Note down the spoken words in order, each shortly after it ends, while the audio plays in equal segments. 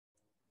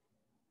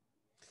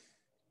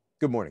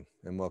Good morning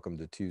and welcome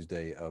to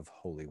Tuesday of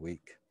Holy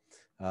Week.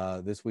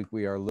 This week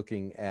we are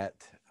looking at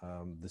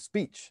the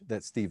speech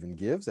that Stephen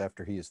gives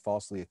after he is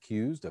falsely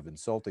accused of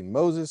insulting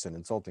Moses and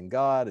insulting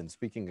God and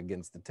speaking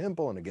against the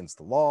temple and against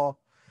the law.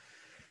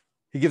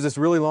 He gives this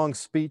really long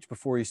speech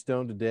before he's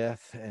stoned to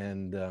death.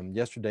 And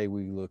yesterday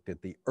we looked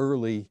at the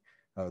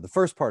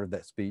first part of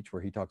that speech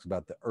where he talks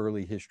about the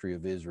early history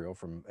of Israel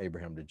from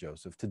Abraham to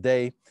Joseph.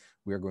 Today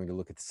we are going to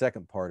look at the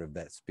second part of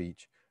that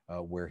speech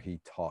where he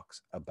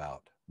talks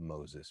about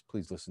Moses.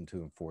 Please listen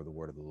to him for the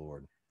word of the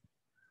Lord.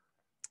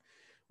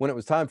 When it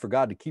was time for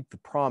God to keep the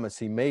promise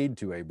he made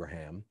to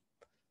Abraham,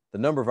 the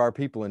number of our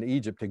people in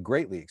Egypt had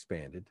greatly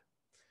expanded.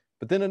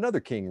 But then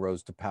another king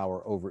rose to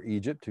power over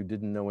Egypt who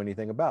didn't know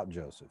anything about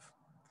Joseph.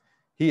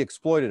 He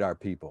exploited our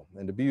people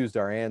and abused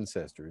our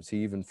ancestors.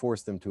 He even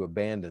forced them to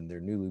abandon their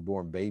newly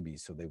born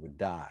babies so they would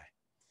die.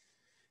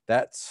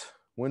 That's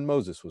when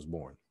Moses was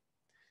born.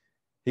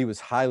 He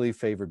was highly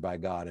favored by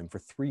God, and for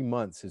 3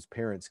 months his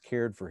parents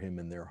cared for him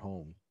in their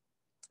home.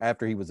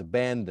 After he was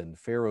abandoned,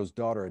 Pharaoh's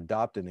daughter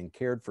adopted and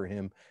cared for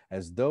him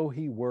as though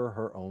he were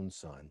her own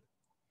son.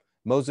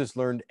 Moses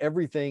learned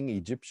everything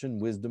Egyptian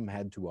wisdom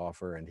had to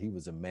offer, and he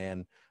was a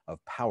man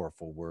of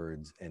powerful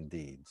words and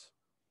deeds.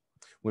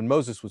 When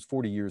Moses was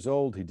 40 years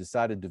old, he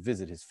decided to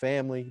visit his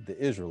family, the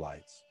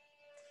Israelites.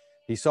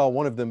 He saw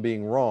one of them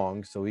being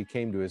wronged, so he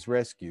came to his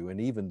rescue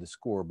and evened the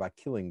score by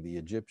killing the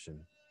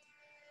Egyptian.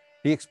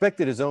 He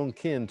expected his own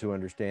kin to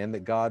understand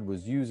that God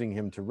was using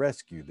him to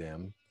rescue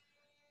them,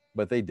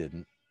 but they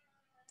didn't.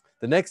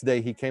 The next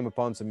day, he came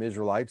upon some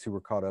Israelites who were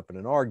caught up in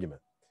an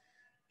argument.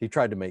 He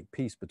tried to make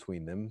peace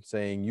between them,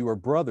 saying, "You are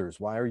brothers.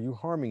 Why are you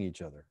harming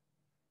each other?"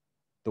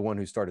 The one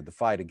who started the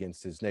fight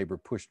against his neighbor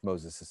pushed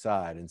Moses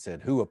aside and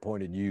said, "Who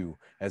appointed you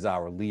as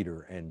our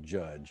leader and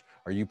judge?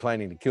 Are you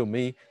planning to kill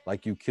me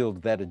like you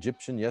killed that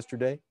Egyptian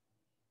yesterday?"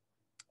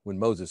 When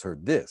Moses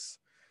heard this,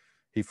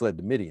 he fled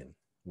to Midian,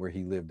 where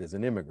he lived as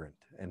an immigrant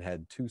and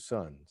had 2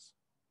 sons.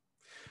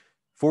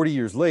 40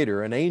 years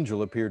later, an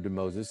angel appeared to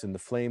Moses in the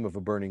flame of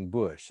a burning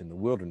bush in the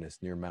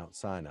wilderness near Mount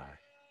Sinai.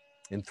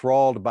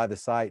 Enthralled by the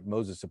sight,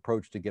 Moses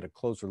approached to get a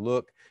closer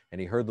look, and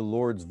he heard the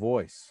Lord's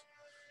voice.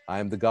 "I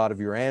am the God of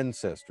your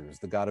ancestors,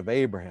 the God of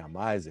Abraham,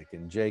 Isaac,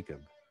 and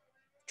Jacob."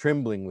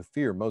 Trembling with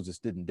fear, Moses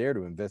didn't dare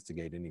to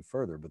investigate any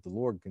further, but the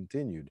Lord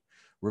continued,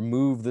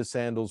 "Remove the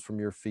sandals from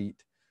your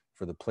feet,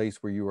 for the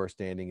place where you are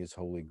standing is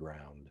holy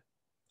ground.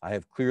 I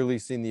have clearly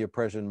seen the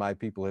oppression my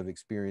people have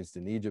experienced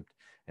in Egypt,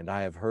 and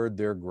I have heard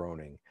their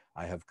groaning.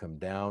 I have come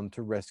down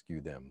to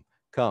rescue them.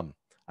 Come,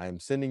 I am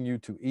sending you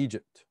to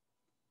Egypt."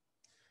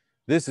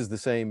 This is the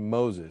same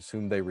Moses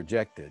whom they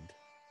rejected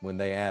when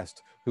they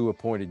asked, "Who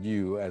appointed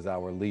you as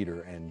our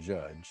leader and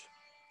judge?"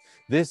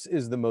 This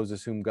is the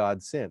Moses whom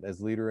God sent as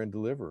leader and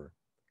deliverer.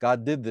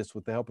 God did this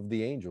with the help of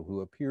the angel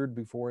who appeared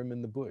before him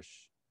in the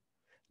bush.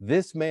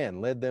 This man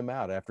led them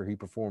out after he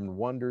performed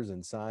wonders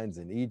and signs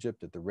in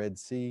Egypt, at the Red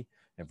Sea,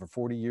 and for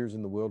 40 years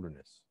in the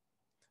wilderness.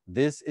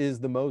 This is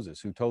the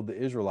Moses who told the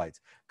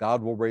Israelites,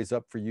 "God will raise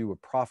up for you a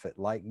prophet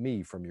like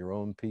me from your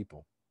own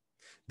people."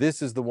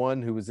 This is the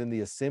one who was in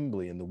the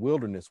assembly in the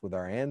wilderness with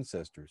our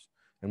ancestors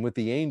and with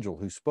the angel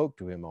who spoke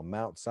to him on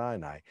Mount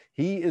Sinai.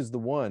 He is the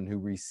one who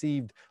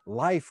received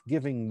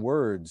life-giving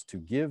words to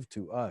give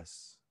to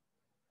us.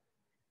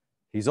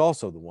 He's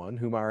also the one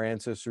whom our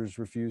ancestors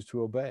refused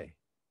to obey.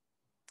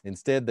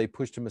 Instead, they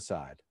pushed him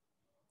aside,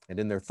 and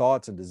in their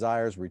thoughts and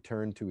desires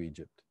returned to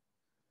Egypt.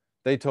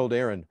 They told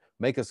Aaron,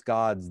 "Make us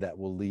gods that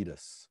will lead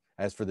us.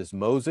 As for this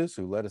Moses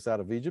who led us out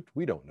of Egypt,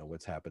 we don't know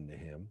what's happened to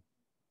him."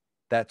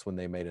 That's when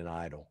they made an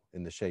idol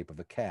in the shape of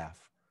a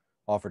calf,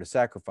 offered a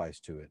sacrifice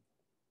to it,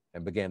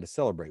 and began to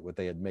celebrate what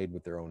they had made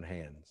with their own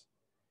hands.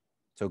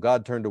 So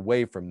God turned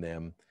away from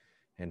them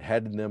and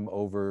handed them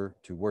over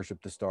to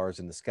worship the stars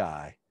in the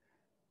sky,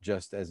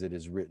 just as it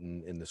is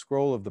written in the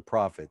scroll of the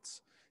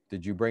prophets,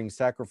 "Did you bring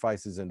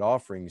sacrifices and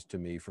offerings to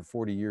me for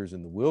 40 years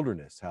in the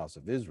wilderness, house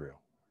of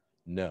Israel?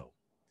 No.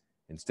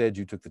 Instead,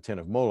 you took the tent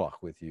of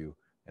Moloch with you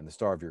and the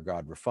star of your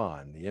god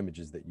Rephan, the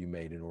images that you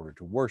made in order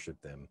to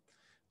worship them.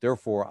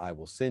 Therefore, I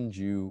will send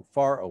you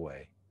far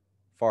away,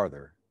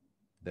 farther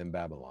than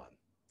Babylon."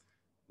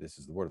 This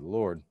is the word of the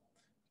Lord.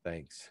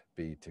 Thanks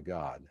be to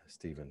God.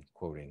 Stephen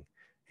quoting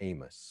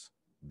Amos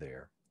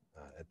there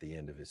at the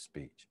end of his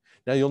speech.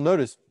 Now, you'll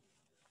notice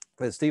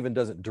that Stephen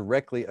doesn't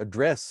directly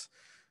address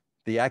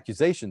the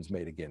accusations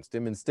made against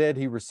him. Instead,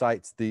 he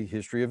recites the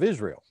history of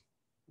Israel.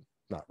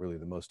 Not really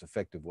the most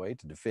effective way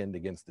to defend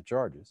against the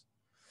charges.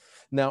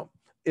 Now,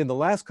 in the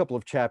last couple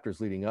of chapters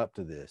leading up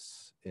to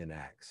this in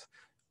Acts,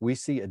 we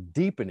see a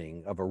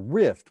deepening of a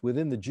rift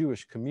within the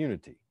Jewish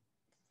community.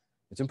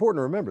 It's important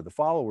to remember the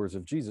followers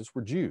of Jesus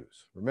were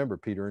Jews. Remember,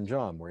 Peter and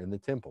John were in the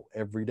temple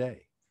every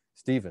day.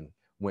 Stephen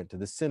went to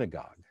the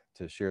synagogue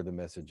to share the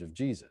message of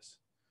Jesus.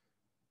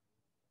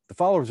 The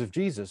followers of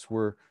Jesus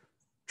were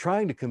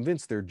trying to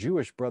convince their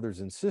Jewish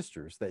brothers and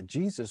sisters that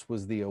Jesus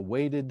was the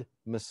awaited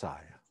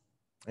Messiah.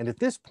 And at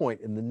this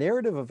point in the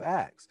narrative of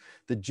Acts,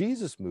 the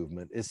Jesus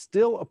movement is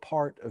still a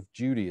part of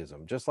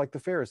Judaism, just like the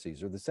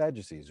Pharisees or the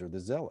Sadducees or the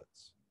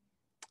Zealots.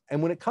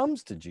 And when it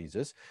comes to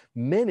Jesus,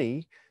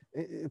 many,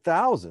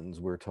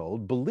 thousands, we're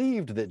told,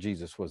 believed that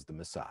Jesus was the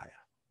Messiah.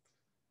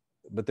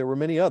 But there were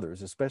many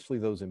others, especially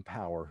those in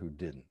power, who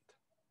didn't.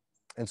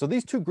 And so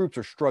these two groups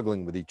are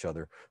struggling with each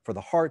other for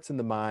the hearts and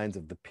the minds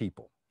of the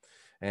people.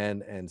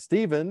 And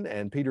Stephen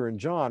and Peter and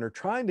John are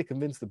trying to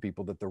convince the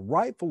people that the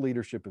rightful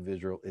leadership of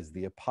Israel is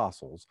the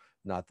apostles,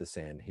 not the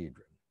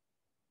Sanhedrin.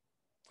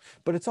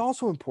 But it's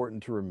also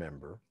important to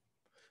remember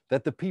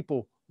that the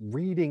people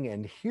reading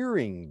and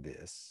hearing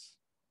this,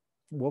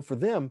 well, for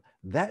them,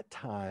 that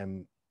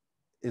time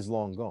is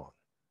long gone.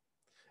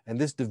 And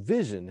this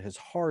division has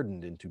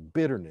hardened into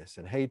bitterness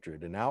and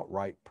hatred and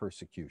outright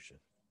persecution.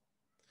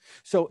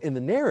 So in the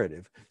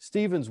narrative,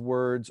 Stephen's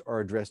words are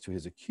addressed to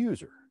his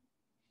accuser,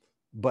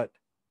 but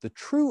the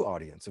true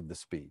audience of the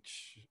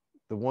speech,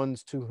 the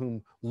ones to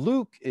whom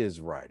Luke is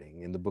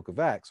writing in the book of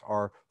Acts,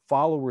 are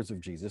followers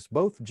of Jesus,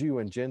 both Jew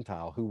and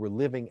Gentile, who were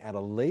living at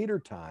a later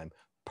time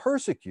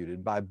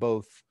persecuted by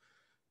both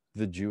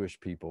the Jewish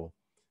people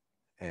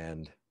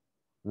and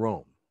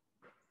Rome.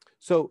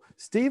 So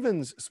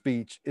Stephen's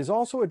speech is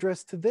also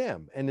addressed to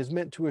them and is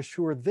meant to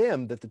assure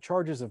them that the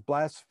charges of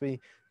blasphemy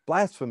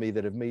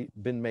that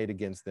have been made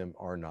against them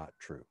are not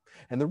true.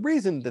 And the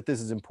reason that this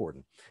is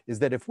important is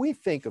that if we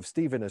think of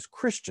Stephen as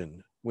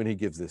Christian when he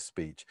gives this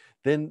speech,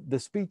 then the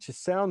speech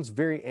sounds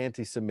very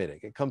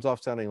anti-Semitic. It comes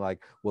off sounding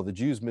like, well, the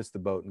Jews missed the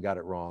boat and got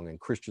it wrong, and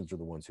Christians are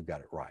the ones who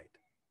got it right.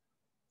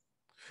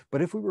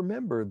 But if we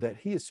remember that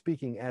he is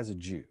speaking as a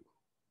Jew,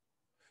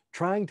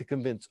 trying to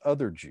convince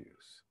other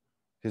Jews,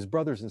 his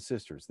brothers and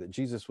sisters, that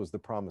Jesus was the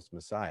promised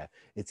Messiah,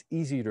 it's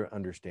easier to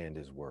understand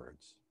his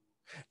words.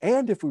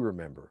 And if we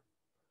remember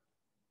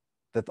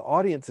that the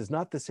audience is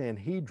not the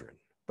Sanhedrin,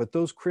 but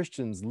those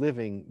Christians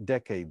living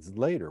decades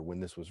later when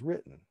this was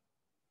written,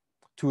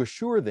 to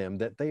assure them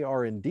that they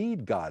are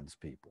indeed God's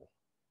people,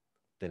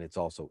 then it's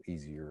also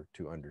easier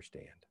to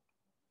understand.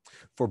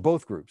 For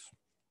both groups,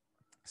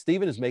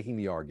 Stephen is making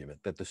the argument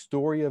that the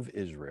story of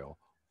Israel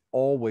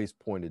always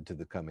pointed to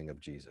the coming of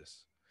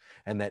Jesus,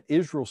 and that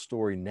Israel's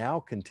story now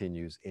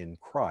continues in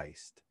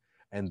Christ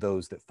and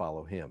those that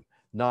follow him,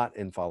 not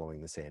in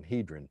following the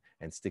Sanhedrin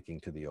and sticking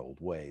to the old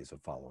ways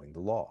of following the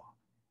law.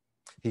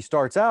 He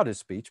starts out his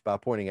speech by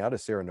pointing out,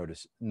 as Sarah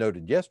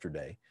noted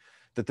yesterday,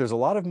 that there's a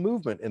lot of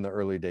movement in the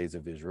early days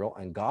of Israel,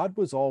 and God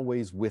was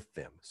always with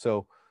them.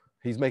 So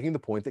he's making the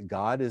point that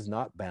God is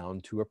not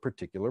bound to a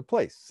particular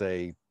place,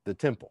 say the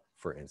temple,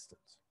 for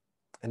instance.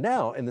 And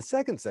now in the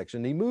second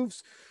section, he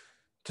moves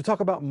to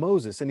talk about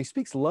Moses, and he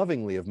speaks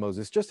lovingly of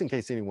Moses, just in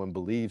case anyone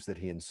believes that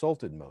he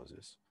insulted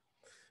Moses.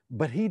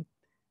 But he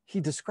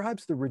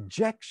describes the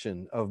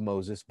rejection of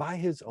Moses by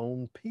his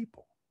own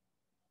people.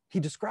 He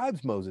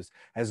describes Moses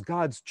as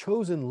God's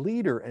chosen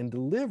leader and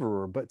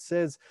deliverer, but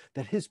says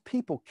that his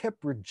people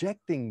kept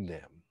rejecting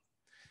them.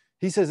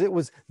 He says it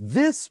was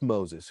this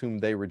Moses whom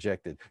they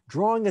rejected,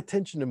 drawing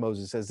attention to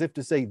Moses as if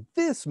to say,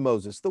 this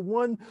Moses, the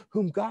one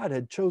whom God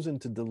had chosen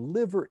to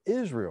deliver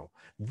Israel,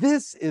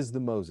 this is the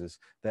Moses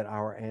that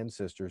our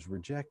ancestors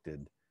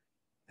rejected,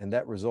 and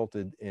that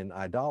resulted in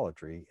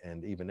idolatry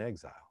and even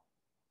exile.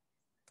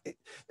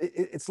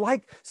 It's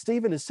like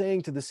Stephen is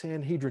saying to the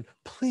Sanhedrin,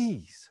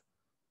 please,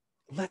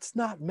 let's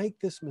not make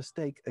this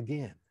mistake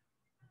again.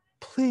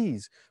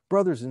 Please,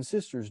 brothers and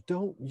sisters,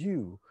 don't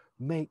you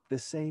make the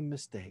same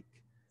mistake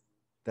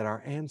that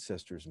our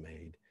ancestors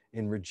made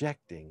in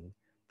rejecting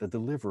the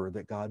deliverer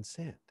that God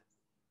sent.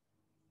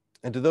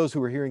 And to those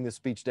who are hearing this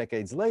speech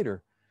decades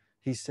later,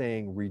 he's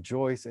saying,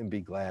 rejoice and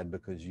be glad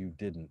because you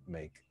didn't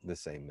make the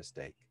same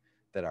mistake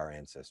that our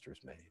ancestors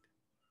made.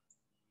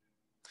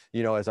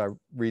 You know, as I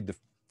read the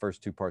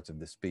first two parts of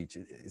this speech,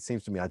 it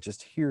seems to me I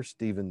just hear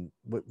Stephen,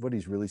 what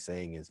he's really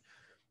saying is,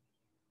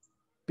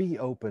 be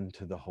open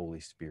to the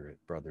Holy Spirit,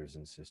 brothers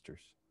and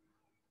sisters.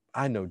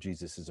 I know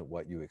Jesus isn't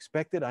what you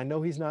expected. I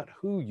know he's not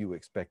who you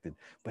expected,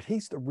 but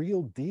he's the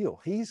real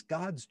deal. He's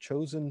God's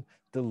chosen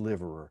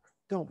deliverer.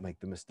 Don't make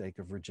the mistake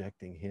of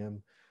rejecting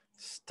him.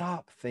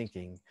 Stop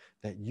thinking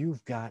that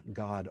you've got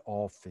God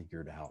all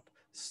figured out.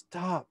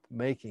 Stop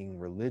making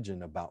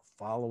religion about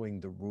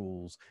following the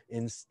rules.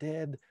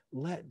 Instead,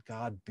 let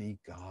God be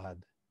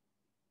God.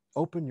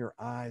 Open your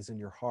eyes and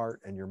your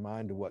heart and your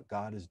mind to what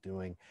God is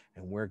doing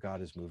and where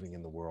God is moving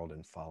in the world,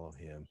 and follow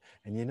him.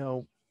 And you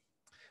know,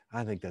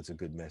 I think that's a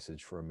good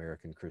message for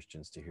American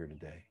Christians to hear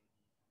today.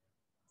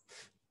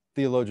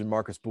 Theologian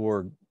Marcus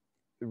Borg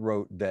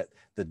wrote that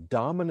the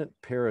dominant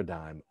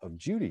paradigm of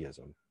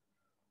Judaism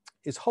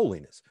is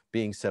holiness,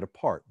 being set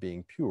apart,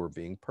 being pure,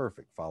 being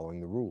perfect, following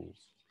the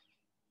rules.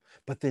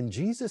 But then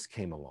Jesus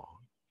came along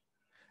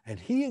and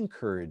he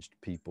encouraged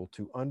people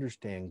to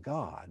understand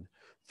God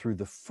through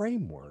the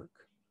framework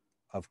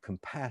of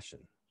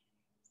compassion.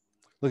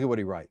 Look at what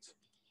he writes.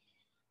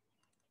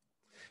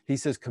 He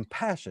says,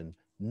 compassion,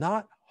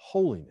 not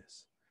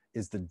holiness,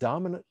 is the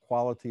dominant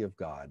quality of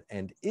God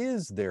and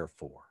is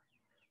therefore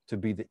to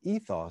be the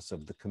ethos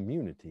of the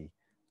community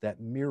that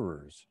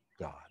mirrors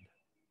God.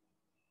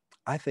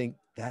 I think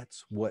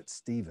that's what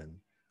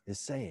Stephen is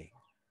saying.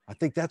 I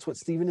think that's what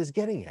Stephen is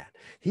getting at.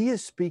 He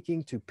is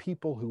speaking to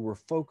people who were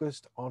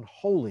focused on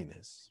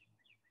holiness,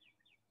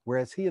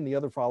 whereas he and the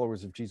other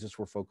followers of Jesus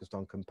were focused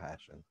on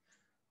compassion,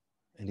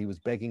 and he was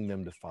begging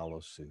them to follow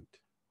suit.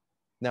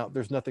 Now,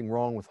 there's nothing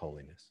wrong with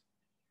holiness,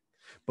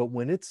 but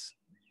when it's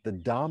the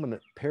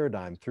dominant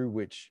paradigm through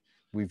which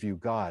we view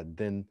God,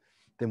 then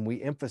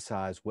we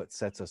emphasize what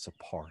sets us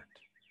apart,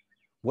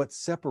 what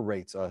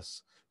separates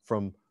us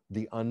from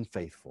the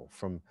unfaithful,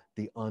 from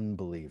the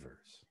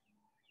unbelievers.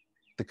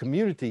 The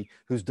community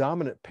whose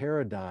dominant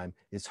paradigm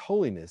is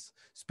holiness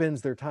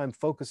spends their time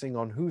focusing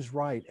on who's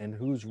right and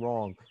who's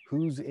wrong,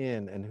 who's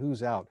in and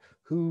who's out,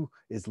 who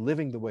is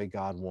living the way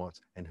God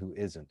wants and who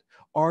isn't,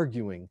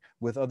 arguing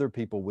with other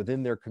people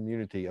within their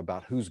community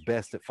about who's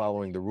best at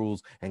following the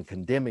rules and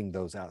condemning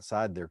those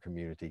outside their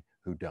community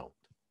who don't.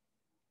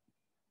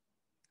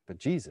 But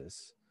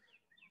Jesus,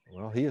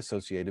 well, he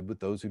associated with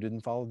those who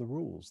didn't follow the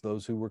rules,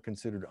 those who were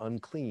considered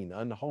unclean,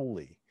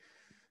 unholy,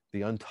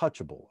 the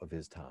untouchable of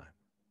his time.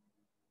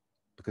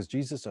 Because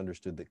Jesus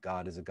understood that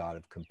God is a God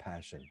of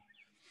compassion.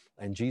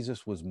 And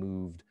Jesus was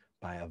moved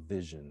by a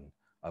vision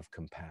of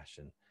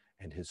compassion.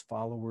 And his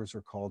followers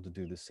are called to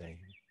do the same.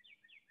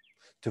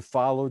 To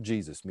follow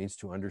Jesus means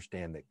to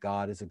understand that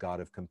God is a God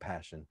of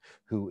compassion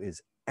who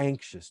is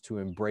anxious to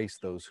embrace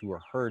those who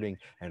are hurting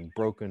and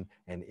broken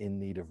and in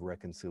need of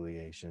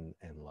reconciliation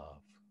and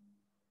love.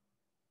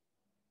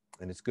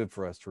 And it's good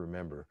for us to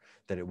remember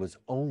that it was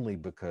only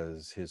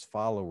because his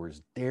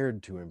followers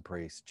dared to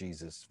embrace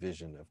Jesus'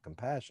 vision of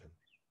compassion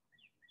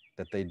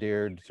that they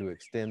dared to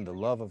extend the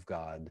love of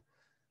God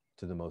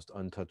to the most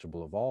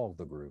untouchable of all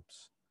the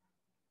groups,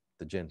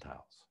 the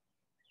Gentiles.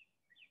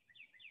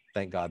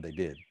 Thank God they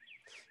did.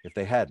 If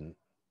they hadn't,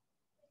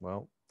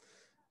 well,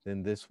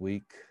 then this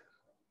week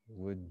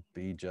would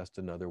be just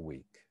another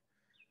week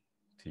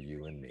to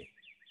you and me.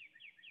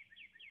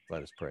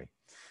 Let us pray.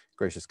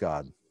 Gracious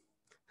God,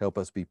 help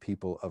us be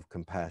people of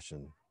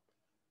compassion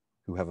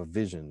who have a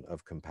vision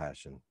of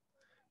compassion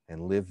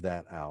and live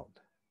that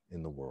out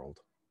in the world.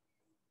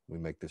 We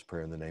make this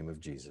prayer in the name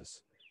of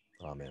Jesus.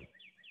 Amen.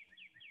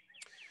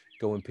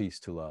 Go in peace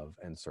to love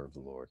and serve the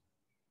Lord.